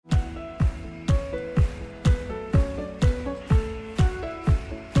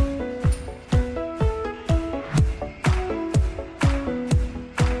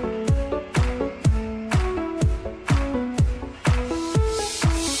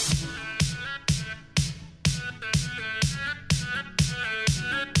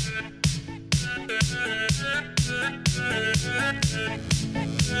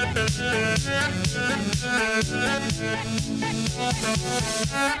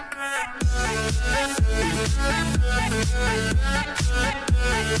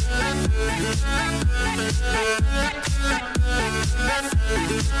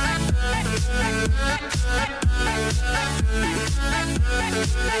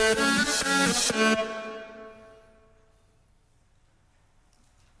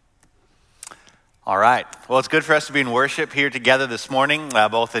All right. Well, it's good for us to be in worship here together this morning,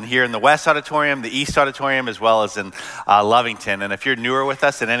 both here in the West Auditorium, the East Auditorium, as well as in Lovington. And if you're newer with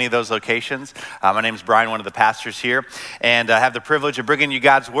us in any of those locations, my name is Brian, one of the pastors here, and I have the privilege of bringing you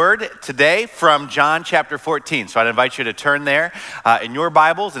God's Word today from John chapter 14. So I'd invite you to turn there in your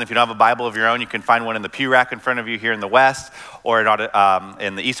Bibles, and if you don't have a Bible of your own, you can find one in the pew rack in front of you here in the West, or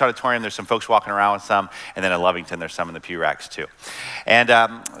in the East Auditorium. There's some folks walking around with some, and then in Lovington, there's some in the pew racks too. And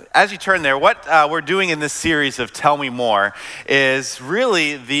as you turn there, what we're doing in this series of Tell Me More is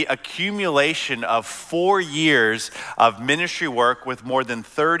really the accumulation of 4 years of ministry work with more than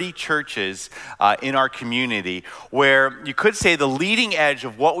 30 churches in our community, where you could say the leading edge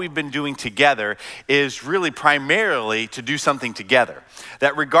of what we've been doing together is really primarily to do something together.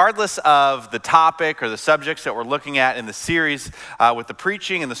 That regardless of the topic or the subjects that we're looking at in the series with the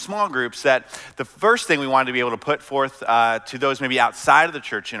preaching and the small groups, that the first thing we wanted to be able to put forth to those maybe outside of the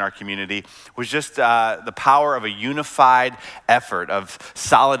church in our community was just the power of a unified effort, of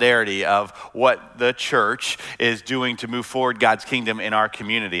solidarity, of what the church is doing to move forward God's kingdom in our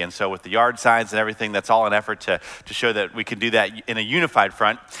community. And so with the yard signs and everything, that's all an effort to show that we can do that in a unified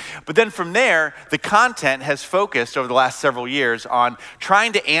front. But then from there, the content has focused over the last several years on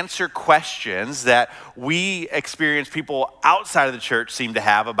trying to answer questions that we experience people outside of the church seem to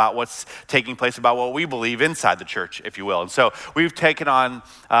have about what's taking place, about what we believe inside the church, if you will. And so we've taken on,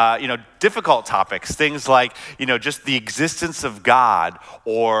 difficult topics, things like, just the existence of God,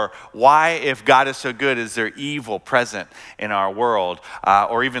 or why, if God is so good, is there evil present in our world,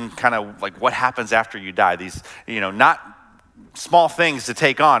 or even kind of like what happens after you die. These, not small things to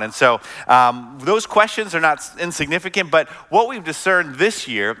take on. And so those questions are not insignificant, but what we've discerned this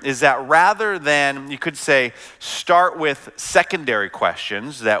year is that rather than, you could say, start with secondary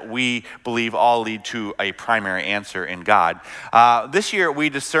questions that we believe all lead to a primary answer in God, this year we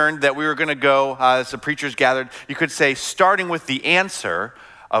discerned that we were going to go, as the preachers gathered, you could say, starting with the answer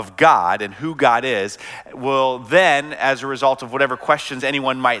of God and who God is, will then, as a result of whatever questions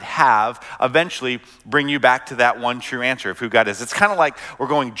anyone might have, eventually bring you back to that one true answer of who God is. It's kind of like we're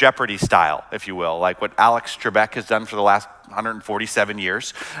going Jeopardy style, if you will, like what Alex Trebek has done for the last 147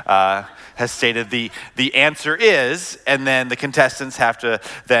 years, has stated the answer is, and then the contestants have to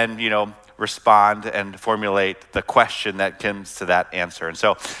then, respond and formulate the question that comes to that answer. And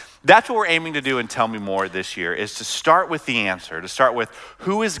so that's what we're aiming to do in Tell Me More this year, is to start with the answer, to start with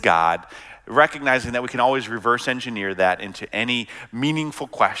who is God, recognizing that we can always reverse engineer that into any meaningful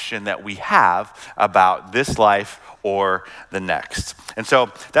question that we have about this life or the next. And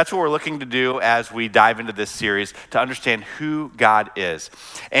so that's what we're looking to do as we dive into this series, to understand who God is.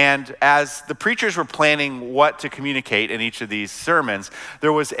 And as the preachers were planning what to communicate in each of these sermons,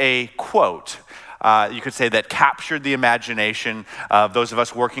 there was a quote, you could say, that captured the imagination of those of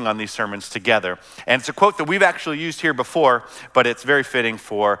us working on these sermons together. And it's a quote that we've actually used here before, but it's very fitting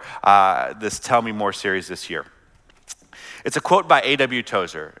for this Tell Me More series this year. It's a quote by A.W.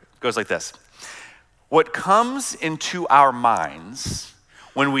 Tozer. It goes like this: "What comes into our minds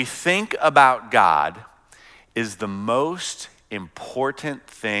when we think about God is the most important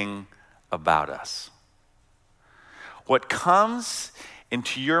thing about us." What comes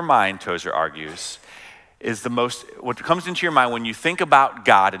into your mind, Tozer argues, what comes into your mind when you think about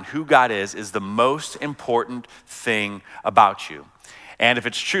God and who God is the most important thing about you. And if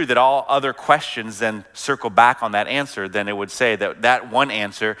it's true that all other questions then circle back on that answer, then it would say that that one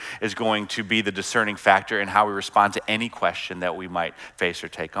answer is going to be the discerning factor in how we respond to any question that we might face or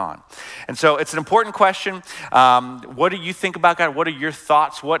take on. And so it's an important question. What do you think about God? What are your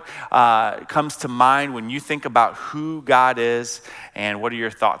thoughts? What comes to mind when you think about who God is? And what are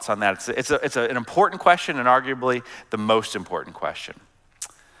your thoughts on that? It's an important question, and arguably the most important question.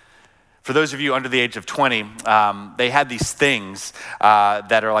 For those of you under the age of 20, they had these things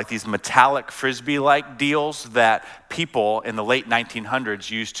that are like these metallic Frisbee-like deals that people in the late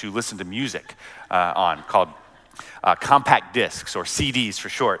 1900s used to listen to music on, called compact discs, or CDs for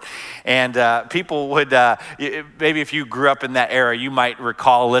short. And people would, maybe if you grew up in that era, you might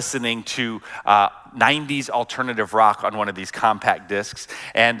recall listening to 90s alternative rock on one of these compact discs,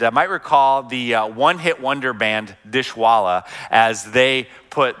 and might recall the one-hit wonder band Dishwalla as they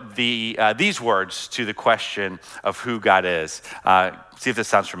put these words to the question of who God is. See if this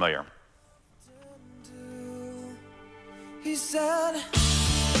sounds familiar. He said,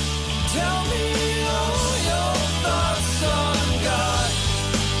 Tell me all your thoughts on God.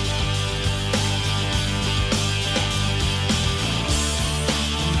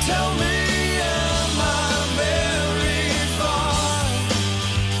 Tell me, am I very far?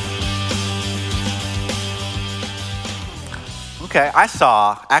 Okay, I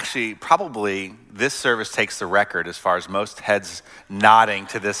saw, actually, probably this service takes the record as far as most heads nodding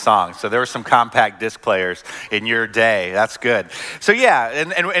to this song. So there were some compact disc players in your day. That's good. So yeah,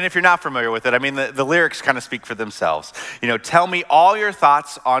 and if you're not familiar with it, I mean, the lyrics kind of speak for themselves. You know, tell me all your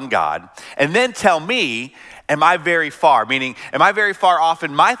thoughts on God, and then tell me, am I very far? Meaning, am I very far off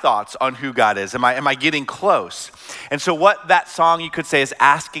in my thoughts on who God is? Am I getting close? And so what that song, you could say, is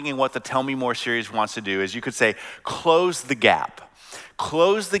asking, and what the Tell Me More series wants to do is, you could say, close the gap.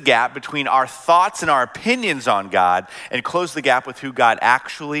 Close the gap between our thoughts and our opinions on God, and close the gap with who God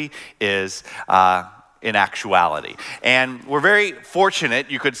actually is in actuality. And we're very fortunate,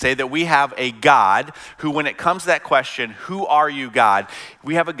 you could say, that we have a God who, when it comes to that question, who are you, God?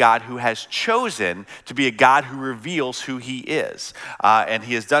 We have a God who has chosen to be a God who reveals who he is. And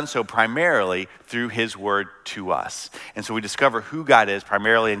he has done so primarily through his word to us. And so we discover who God is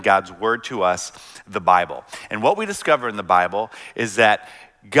primarily in God's word to us, the Bible. And what we discover in the Bible is that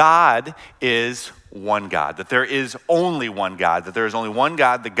God is one God, that there is only one God, that there is only one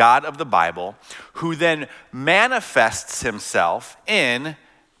God, the God of the Bible, who then manifests himself in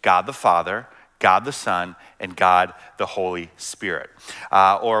God the Father, God the Son, and God the Holy Spirit,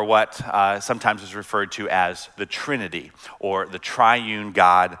 or what sometimes is referred to as the Trinity, or the triune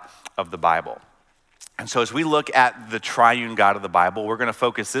God of the Bible. And so as we look at the triune God of the Bible, we're going to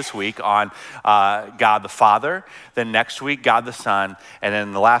focus this week on God the Father, then next week, God the Son, and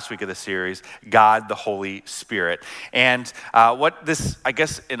then the last week of the series, God the Holy Spirit. And what this, I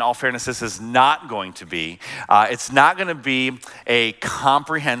guess, in all fairness, this is not going to be, it's not going to be a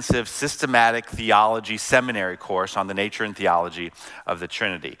comprehensive, systematic theology seminary course on the nature and theology of the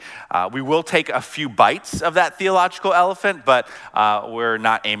Trinity. We will take a few bites of that theological elephant, but we're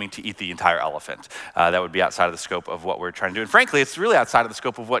not aiming to eat the entire elephant. That would be outside of the scope of what we're trying to do. And frankly, it's really outside of the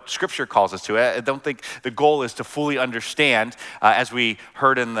scope of what Scripture calls us to. I don't think the goal is to fully understand, as we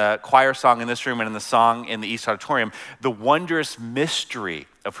heard in the choir song in this room and in the song in the East Auditorium, the wondrous mystery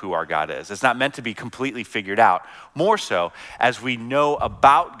of who our God is. It's not meant to be completely figured out. More so, as we know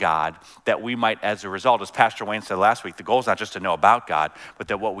about God, that we might, as a result, as Pastor Wayne said last week, the goal is not just to know about God, but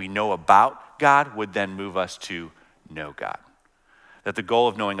that what we know about God would then move us to know God. That the goal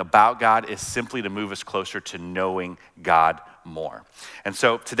of knowing about God is simply to move us closer to knowing God more. And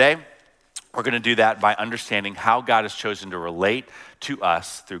so today, we're going to do that by understanding how God has chosen to relate to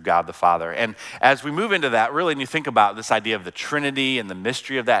us through God the Father. And as we move into that, really, and you think about this idea of the Trinity and the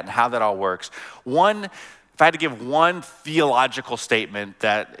mystery of that and how that all works, if I had to give one theological statement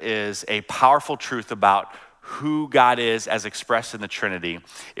that is a powerful truth about who God is as expressed in the Trinity,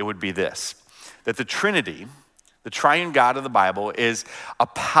 it would be this: that the Trinity, the triune God of the Bible, is a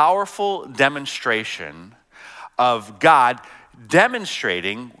powerful demonstration of God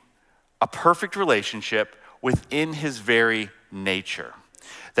demonstrating a perfect relationship within his very nature.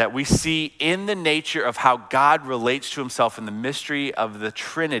 That we see in the nature of how God relates to himself in the mystery of the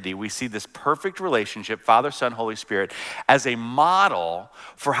Trinity, we see this perfect relationship, Father, Son, Holy Spirit, as a model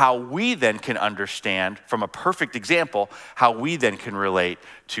for how we then can understand, from a perfect example, how we then can relate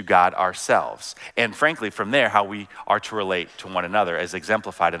to God ourselves. And frankly, from there, how we are to relate to one another as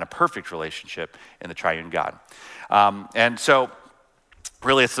exemplified in a perfect relationship in the triune God. And so,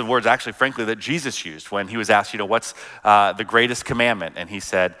 really, it's the words, actually, frankly, that Jesus used when he was asked, what's the greatest commandment? And he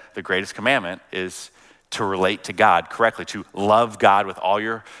said, the greatest commandment is to relate to God correctly, to love God with all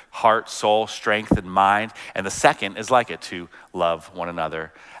your heart, soul, strength, and mind. And the second is like it, to love one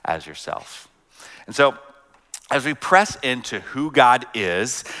another as yourself. And so, as we press into who God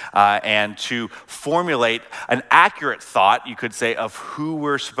is and to formulate an accurate thought, you could say, of who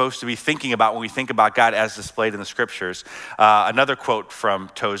we're supposed to be thinking about when we think about God as displayed in the Scriptures, another quote from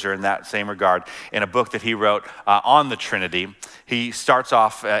Tozer in that same regard, in a book that he wrote on the Trinity, he starts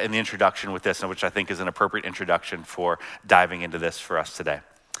off in the introduction with this, which I think is an appropriate introduction for diving into this for us today.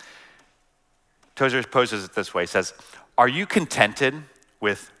 Tozer poses it this way, he says, "Are you contented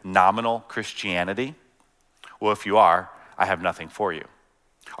with nominal Christianity? Well, if you are, I have nothing for you.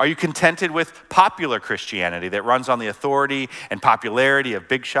 Are you contented with popular Christianity that runs on the authority and popularity of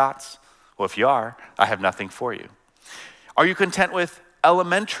big shots? Well, if you are, I have nothing for you. Are you content with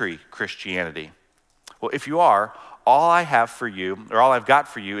elementary Christianity? Well, if you are, all I have for you, or all I've got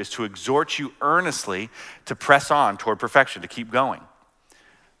for you, is to exhort you earnestly to press on toward perfection, to keep going.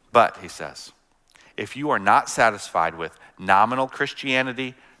 But," he says, "if you are not satisfied with nominal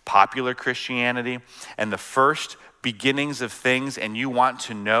Christianity popular Christianity and the first beginnings of things, and you want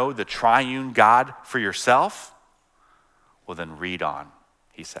to know the triune God for yourself, well then read on,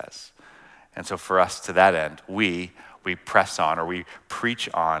 he says. And so for us, to that end, we press on, or we preach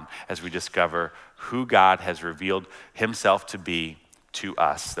on, as we discover who God has revealed himself to be to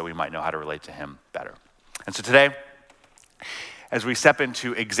us, that we might know how to relate to him better. And so today, as we step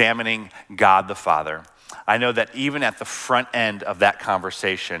into examining God the Father, I know that even at the front end of that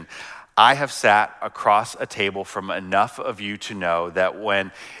conversation, I have sat across a table from enough of you to know that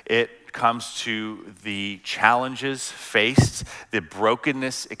when it comes to the challenges faced, the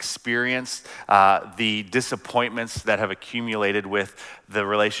brokenness experienced, the disappointments that have accumulated with the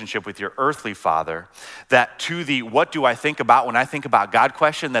relationship with your earthly father, that to the what do I think about when I think about God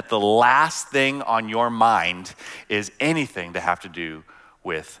question, that the last thing on your mind is anything to have to do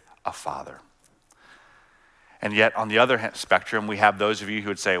with a father. And yet, on the other spectrum, we have those of you who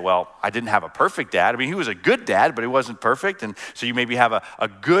would say, well, I didn't have a perfect dad. I mean, he was a good dad, but he wasn't perfect. And so you maybe have a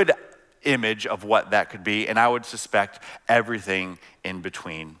good image of what that could be. And I would suspect everything in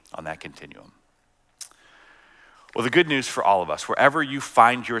between on that continuum. Well, the good news for all of us, wherever you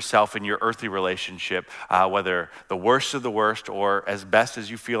find yourself in your earthly relationship, whether the worst of the worst or as best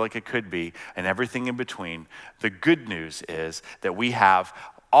as you feel like it could be, and everything in between, the good news is that we have,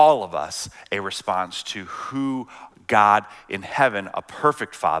 all of us, a response to who God in heaven, a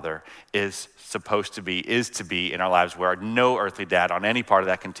perfect father, is supposed to be in our lives, where no earthly dad on any part of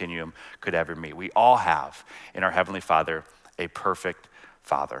that continuum could ever meet. We all have in our Heavenly Father a perfect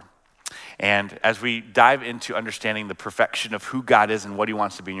father. And as we dive into understanding the perfection of who God is and what he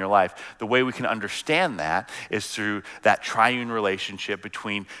wants to be in your life, the way we can understand that is through that triune relationship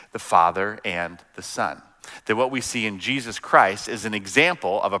between the Father and the Son. That what we see in Jesus Christ is an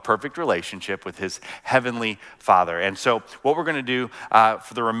example of a perfect relationship with his heavenly Father. And so what we're going to do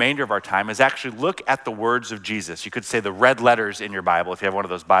for the remainder of our time is actually look at the words of Jesus. You could say the red letters in your Bible, if you have one of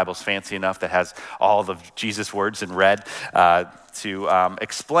those Bibles fancy enough that has all of Jesus' words in red, to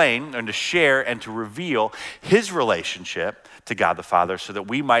explain and to share and to reveal his relationship to God the Father, so that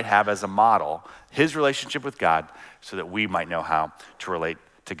we might have as a model his relationship with God, so that we might know how to relate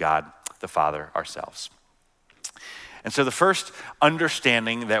to God the Father ourselves. And so the first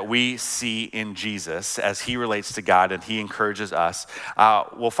understanding that we see in Jesus as he relates to God and he encourages us,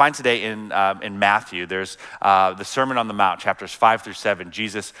 we'll find today in Matthew. There's the Sermon on the Mount, chapters 5-7.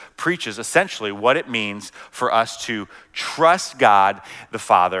 Jesus preaches essentially what it means for us to trust God the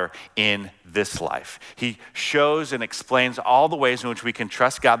Father in this life. He shows and explains all the ways in which we can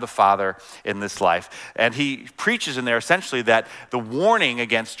trust God the Father in this life. And he preaches in there essentially that the warning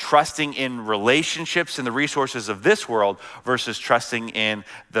against trusting in relationships and the resources of this world versus trusting in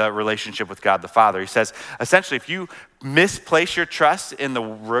the relationship with God the Father. He says, essentially, if you misplace your trust in the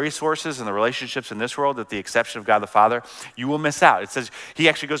resources and the relationships in this world at the exception of God the Father, you will miss out. It says, he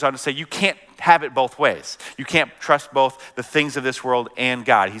actually goes on to say, you can't have it both ways. You can't trust both the things of this world and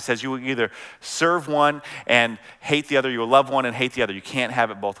God. He says you will either serve one and hate the other. You will love one and hate the other. You can't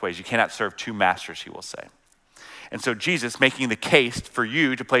have it both ways. You cannot serve two masters, he will say. And so Jesus, making the case for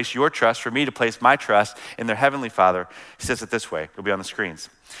you to place your trust, for me to place my trust in their heavenly Father, he says it this way. It'll be on the screens.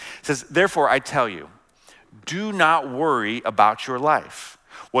 He says, therefore I tell you, do not worry about your life,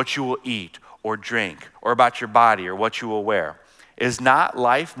 what you will eat or drink, or about your body or what you will wear. Is not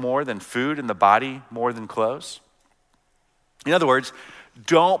life more than food and the body more than clothes? In other words,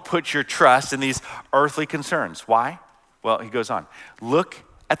 don't put your trust in these earthly concerns. Why? Well, he goes on. Look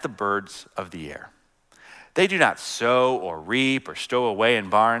at the birds of the air. They do not sow or reap or stow away in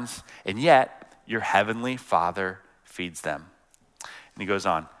barns, and yet your heavenly Father feeds them. And he goes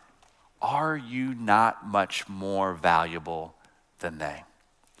on. Are you not much more valuable than they?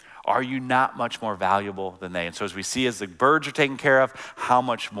 Are you not much more valuable than they? And so as we see as the birds are taken care of, how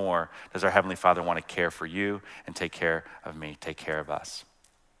much more does our Heavenly Father want to care for you and take care of me, take care of us?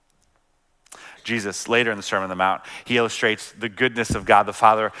 Jesus, later in the Sermon on the Mount, he illustrates the goodness of God the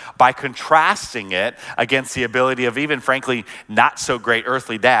Father by contrasting it against the ability of even, frankly, not so great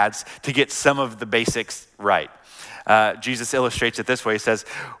earthly dads to get some of the basics right. Jesus illustrates it this way. He says,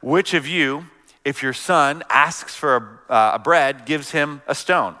 which of you, if your son asks for a bread, gives him a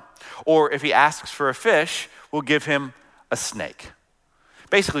stone? Or if he asks for a fish, will give him a snake?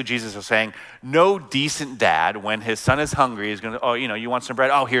 Basically, Jesus was saying, no decent dad, when his son is hungry, is going to, oh, you want some bread?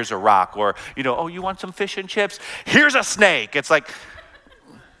 Oh, here's a rock. Or, oh, you want some fish and chips? Here's a snake. It's like,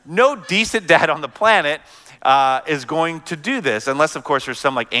 no decent dad on the planet is going to do this, unless, of course, there's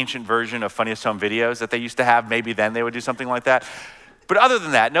some like ancient version of Funniest Home Videos that they used to have. Maybe then they would do something like that. But other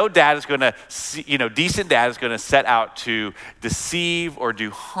than that, no dad is going to, decent dad is going to set out to deceive or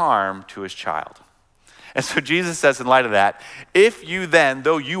do harm to his child. And so Jesus says in light of that, if you then,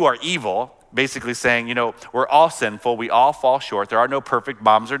 though you are evil, basically saying, we're all sinful, we all fall short, there are no perfect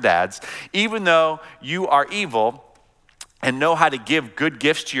moms or dads, even though you are evil and know how to give good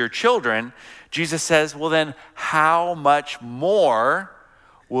gifts to your children, Jesus says, well then, how much more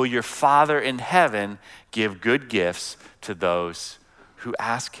will your Father in heaven give good gifts to those who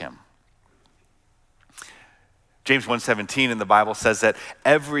ask him? James 1:17 in the Bible says that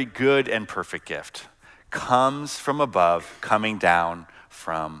every good and perfect gift comes from above, coming down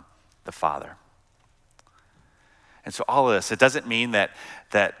from the Father. And so all of this, it doesn't mean that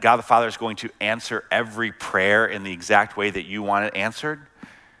God the Father is going to answer every prayer in the exact way that you want it answered,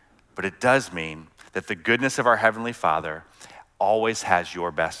 but it does mean that the goodness of our Heavenly Father always has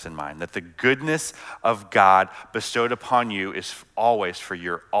your best in mind, that the goodness of God bestowed upon you is always for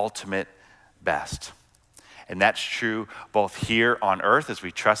your ultimate best. And that's true both here on earth as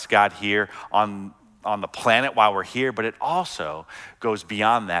we trust God here on the planet while we're here, but it also goes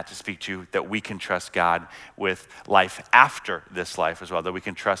beyond that to speak to that we can trust God with life after this life as well, that we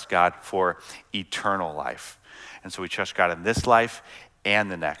can trust God for eternal life. And so we trust God in this life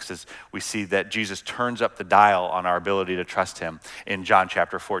and the next, as we see that Jesus turns up the dial on our ability to trust him in John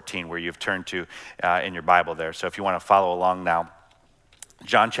chapter 14, where you've turned to in your Bible there. So if you want to follow along now,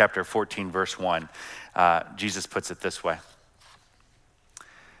 John chapter 14, verse 1, Jesus puts it this way.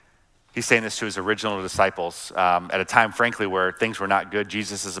 He's saying this to his original disciples at a time, frankly, where things were not good.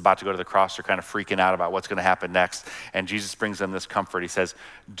 Jesus is about to go to the cross. They're kind of freaking out about what's going to happen next. And Jesus brings them this comfort. He says,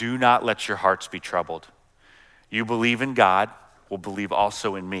 do not let your hearts be troubled. You believe in God, will believe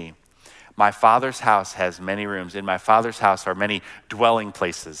also in me. My Father's house has many rooms. In my Father's house are many dwelling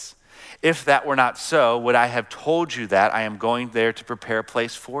places. If that were not so, would I have told you that I am going there to prepare a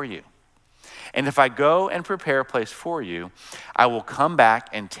place for you? And if I go and prepare a place for you, I will come back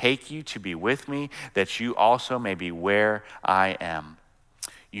and take you to be with me, that you also may be where I am.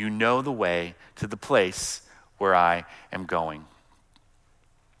 You know the way to the place where I am going.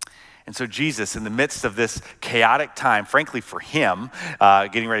 And so Jesus, in the midst of this chaotic time, frankly for him,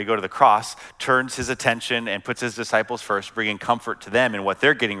 getting ready to go to the cross, turns his attention and puts his disciples first, bringing comfort to them in what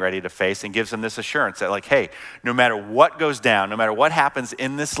they're getting ready to face, and gives them this assurance that like, hey, no matter what goes down, no matter what happens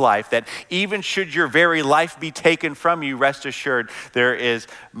in this life, that even should your very life be taken from you, rest assured there is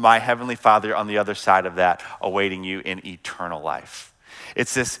my Heavenly Father on the other side of that awaiting you in eternal life.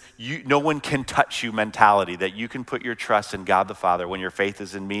 It's this no one can touch you mentality that you can put your trust in God the Father when your faith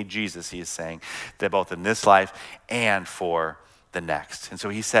is in me, Jesus, he is saying, that both in this life and for the next. And so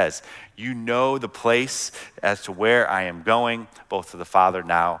he says, you know the place as to where I am going, both to the Father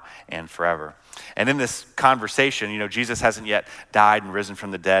now and forever. And in this conversation, Jesus hasn't yet died and risen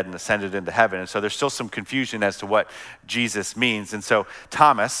from the dead and ascended into heaven. And so there's still some confusion as to what Jesus means. And so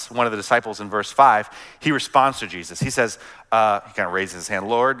Thomas, one of the disciples in verse 5, he responds to Jesus. He says, he kind of raises his hand,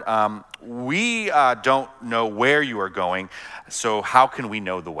 Lord, we don't know where you are going, so how can we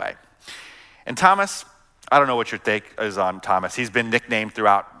know the way? And Thomas, I don't know what your take is on Thomas. He's been nicknamed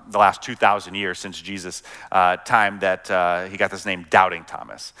throughout the last 2,000 years since Jesus' time that he got this name Doubting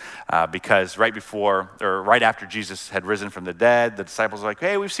Thomas. Because right after Jesus had risen from the dead, the disciples were like,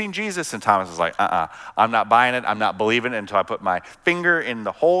 hey, we've seen Jesus. And Thomas was like, I'm not buying it. I'm not believing it until I put my finger in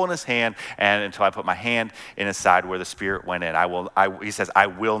the hole in his hand and until I put my hand in his side where the Spirit went in. He says, I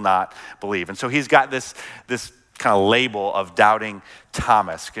will not believe. And so he's got this kind of label of Doubting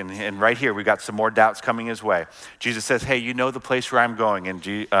Thomas. And right here, we got some more doubts coming his way. Jesus says, hey, you know the place where I'm going. And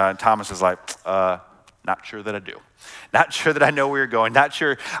Thomas is like, not sure that I do. Not sure that I know where you're going. Not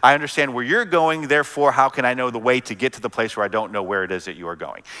sure I understand where you're going. Therefore, how can I know the way to get to the place where I don't know where it is that you are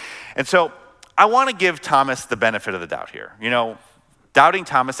going? And so I want to give Thomas the benefit of the doubt here. Doubting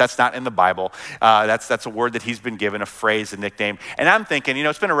Thomas, that's not in the Bible. That's a word that he's been given, a phrase, a nickname. And I'm thinking,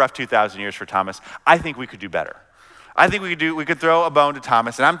 it's been a rough 2,000 years for Thomas. I think we could do better. I think we could throw a bone to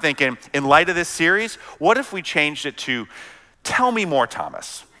Thomas. And I'm thinking, in light of this series, what if we changed it to, tell me more,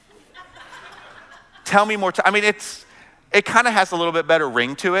 Thomas? Tell me more. It kind of has a little bit better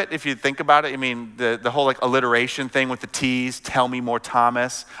ring to it if you think about it. The whole alliteration thing with the T's, tell me more,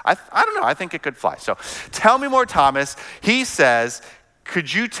 Thomas. I don't know, I think it could fly. So, tell me more, Thomas. He says,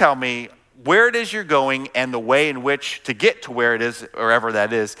 could you tell me where it is you're going and the way in which to get to where it is, wherever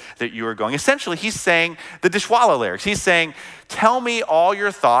that is that you are going? Essentially, he's saying the Dishwalla lyrics. He's saying, tell me all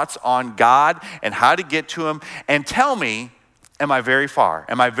your thoughts on God and how to get to him, and tell me, am I very far?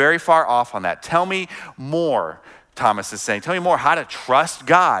 Am I very far off on that? Tell me more. Thomas is saying, tell me more how to trust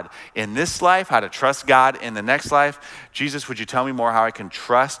God in this life, how to trust God in the next life. Jesus, would you tell me more how I can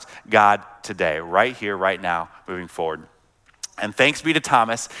trust God today, right here, right now, moving forward? And thanks be to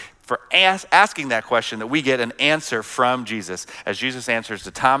Thomas for asking that question, that we get an answer from Jesus, as Jesus answers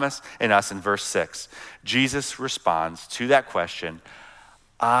to Thomas and us in verse 6. Jesus responds to that question,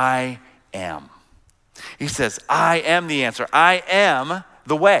 I am. He says, I am the answer. I am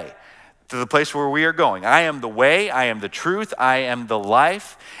the way to the place where we are going. I am the way, I am the truth, I am the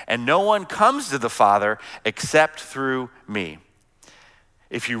life, and no one comes to the Father except through me.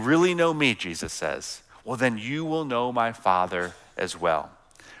 If you really know me, Jesus says, well, then you will know my Father as well.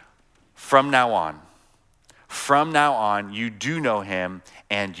 From now on, you do know him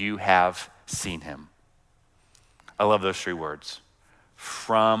and you have seen him. I love those three words.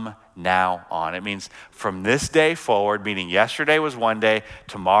 From now on. It means from this day forward, meaning yesterday was one day,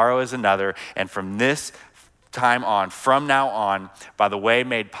 tomorrow is another, and from this time on, from now on, by the way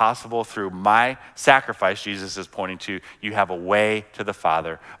made possible through my sacrifice, Jesus is pointing to, you have a way to the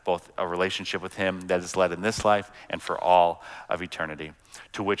Father, both a relationship with him that is led in this life and for all of eternity,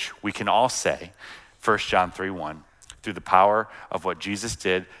 to which we can all say, 1 John 3:1, through the power of what Jesus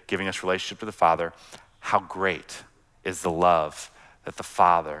did, giving us relationship to the Father, how great is the love that the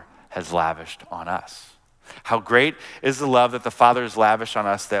Father has lavished on us. How great is the love that the Father has lavished on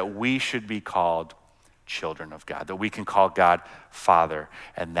us that we should be called children of God, that we can call God Father,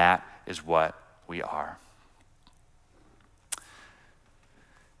 and that is what we are.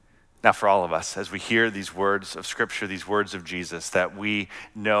 Now for all of us, as we hear these words of Scripture, these words of Jesus, that we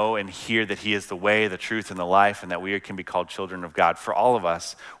know and hear that he is the way, the truth, and the life, and that we can be called children of God, for all of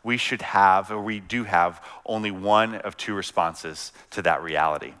us, we should have, or we do have, only one of two responses to that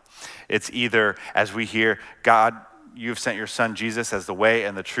reality. It's either, as we hear, God, you have sent your son Jesus as the way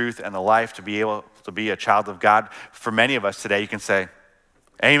and the truth and the life to be able to be a child of God. For many of us today, you can say,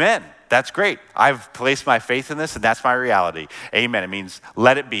 amen. That's great. I've placed my faith in this and that's my reality. Amen. It means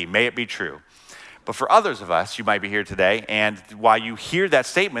let it be. May it be true. But for others of us, you might be here today, and while you hear that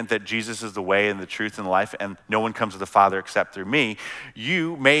statement that Jesus is the way and the truth and the life and no one comes to the Father except through me,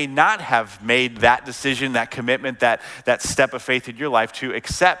 you may not have made that decision, that commitment, that step of faith in your life to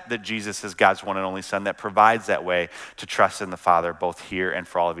accept that Jesus is God's one and only Son that provides that way to trust in the Father both here and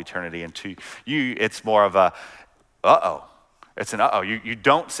for all of eternity. And to you, it's more of a, uh-oh. It's an uh-oh. You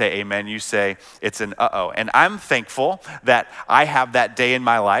don't say amen, you say it's an uh-oh. And I'm thankful that I have that day in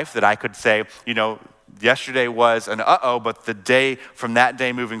my life that I could say, yesterday was an uh-oh, but the day from that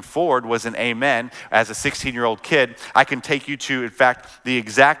day moving forward was an amen. As a 16-year-old kid, I can take you to, in fact, the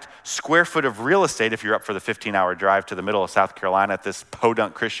exact square foot of real estate, if you're up for the 15-hour drive to the middle of South Carolina at this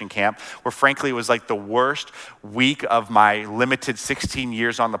podunk Christian camp, where frankly it was like the worst week of my limited 16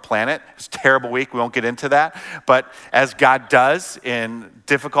 years on the planet. It was a terrible week, we won't get into that. But as God does in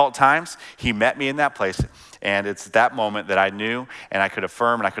difficult times, he met me in that place. And it's that moment that I knew and I could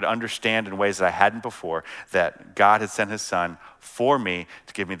affirm and I could understand in ways that I hadn't before that God had sent his son for me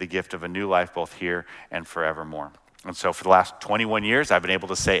to give me the gift of a new life both here and forevermore. And so for the last 21 years, I've been able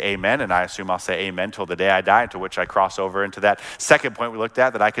to say amen, and I assume I'll say amen till the day I die, to which I cross over into that second point we looked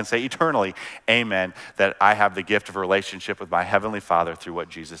at, that I can say eternally amen, that I have the gift of a relationship with my heavenly Father through what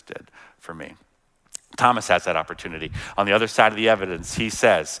Jesus did for me. Thomas has that opportunity. On the other side of the evidence,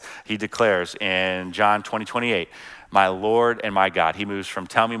 he declares in John 20:28, my Lord and my God. He moves from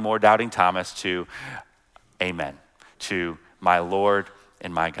tell me more, doubting Thomas, to amen, to my Lord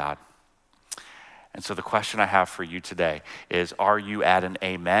and my God. And so the question I have for you today is, are you at an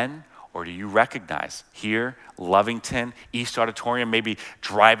amen, or do you recognize here, Lovington, East Auditorium, maybe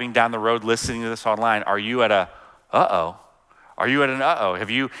driving down the road, listening to this online, are you at a uh-oh? Are you at an uh-oh? Have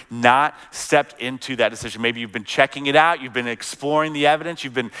you not stepped into that decision? Maybe you've been checking it out, you've been exploring the evidence,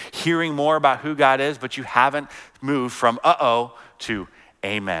 you've been hearing more about who God is, but you haven't moved from uh-oh to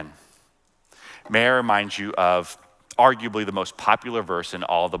amen. May I remind you of arguably the most popular verse in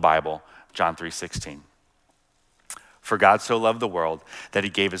all the Bible, John 3:16. For God so loved the world that he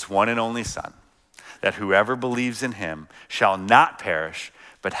gave his one and only Son, that whoever believes in him shall not perish,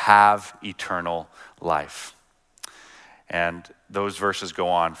 but have eternal life. And those verses go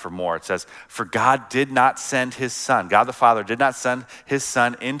on for more. It says, for God did not send his Son, God the Father did not send his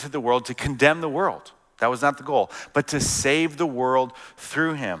Son into the world to condemn the world. That was not the goal, but to save the world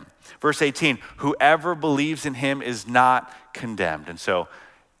through him. Verse 18, whoever believes in him is not condemned. And so,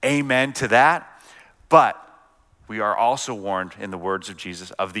 amen to that. But we are also warned in the words of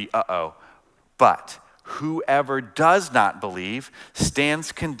Jesus of the uh-oh. But whoever does not believe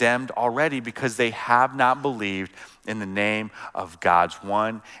stands condemned already because they have not believed in the name of God's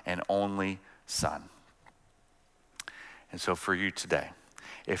one and only Son. And so for you today,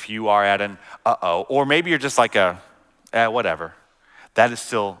 if you are at an uh-oh, or maybe you're just like whatever, that is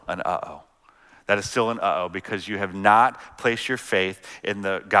still an uh-oh. That is still an uh-oh because you have not placed your faith in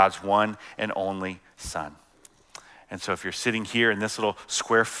God's one and only Son. And so if you're sitting here in this little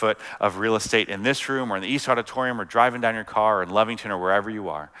square foot of real estate in this room or in the East Auditorium or driving down your car or in Lovington or wherever you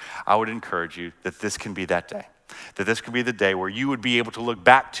are, I would encourage you that this can be that day. That this could be the day where you would be able to look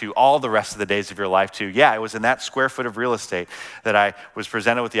back to all the rest of the days of your life to, yeah, it was in that square foot of real estate that I was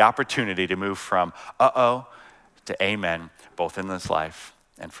presented with the opportunity to move from uh-oh to amen, both in this life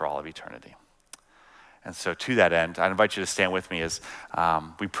and for all of eternity. And so to that end, I invite you to stand with me as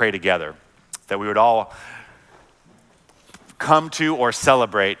we pray together that we would all come to or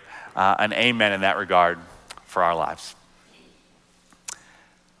celebrate an amen in that regard for our lives.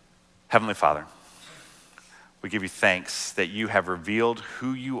 Heavenly Father, we give you thanks that you have revealed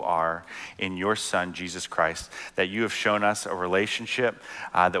who you are in your Son, Jesus Christ, that you have shown us a relationship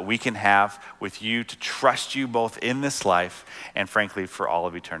that we can have with you to trust you both in this life and frankly for all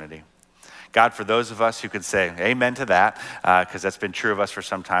of eternity. God, for those of us who could say amen to that, because that's been true of us for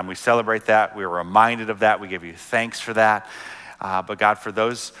some time, we celebrate that, we're reminded of that, we give you thanks for that. But God, for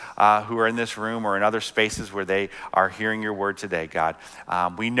those who are in this room or in other spaces where they are hearing your word today, God,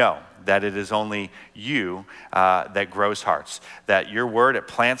 we know that it is only you that grows hearts, that your word, it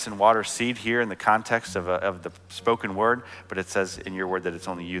plants and waters seed here in the context of the spoken word, but it says in your word that it's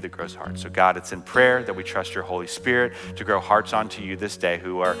only you that grows hearts. So God, it's in prayer that we trust your Holy Spirit to grow hearts onto you this day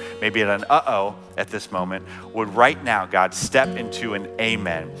who are maybe at an uh-oh at this moment, would right now, God, step into an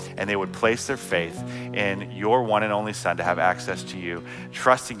amen, and they would place their faith in your one and only Son to have access to you,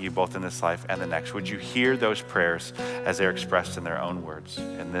 trusting you both in this life and the next. Would you hear those prayers as they're expressed in their own words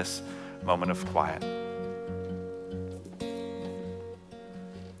in this moment of quiet?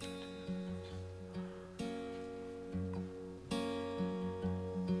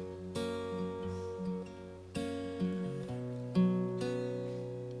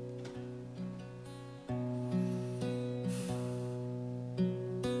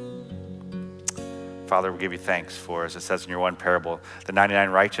 Father, we give you thanks for, as it says in your one parable, the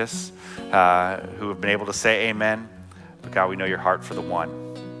 99 righteous who have been able to say amen. But God, we know your heart for the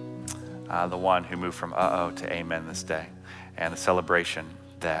one who moved from uh-oh to amen this day, and the celebration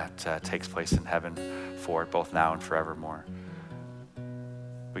that takes place in heaven for it, both now and forevermore.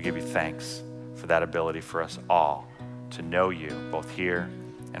 We give you thanks for that ability for us all to know you, both here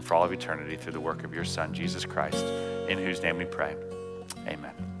and for all of eternity, through the work of your Son, Jesus Christ, in whose name we pray.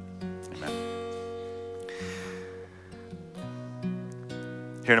 Amen. Amen.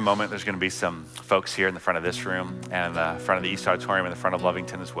 Here in a moment, there's going to be some folks here in the front of this room and in the front of the East Auditorium and the front of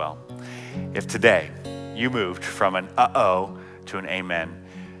Lovington as well. If today you moved from an uh-oh to an amen,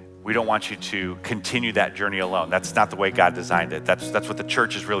 we don't want you to continue that journey alone. That's not the way God designed it. That's what the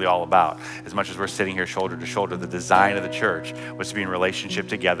church is really all about. As much as we're sitting here shoulder to shoulder, the design of the church was to be in relationship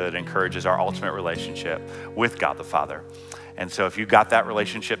together that encourages our ultimate relationship with God the Father. And so if you got that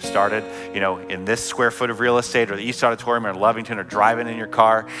relationship started, in this square foot of real estate or the East Auditorium or Lovington or driving in your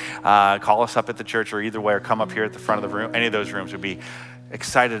car, call us up at the church or either way, or come up here at the front of the room. Any of those rooms would be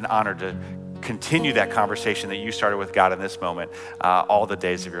excited and honored to continue that conversation that you started with God in this moment, all the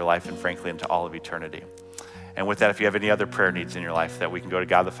days of your life and frankly into all of eternity. And with that, if you have any other prayer needs in your life that we can go to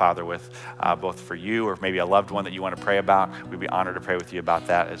God the Father with, both for you or maybe a loved one that you want to pray about, we'd be honored to pray with you about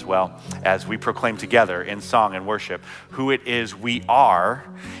that as well, as we proclaim together in song and worship who it is we are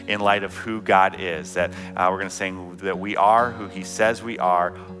in light of who God is. That we're going to sing that we are who he says we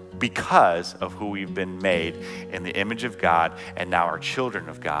are because of who we've been made in the image of God and now are children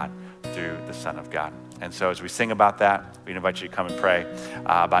of God through the Son of God. And so as we sing about that, we invite you to come and pray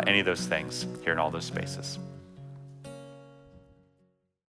about any of those things here in all those spaces.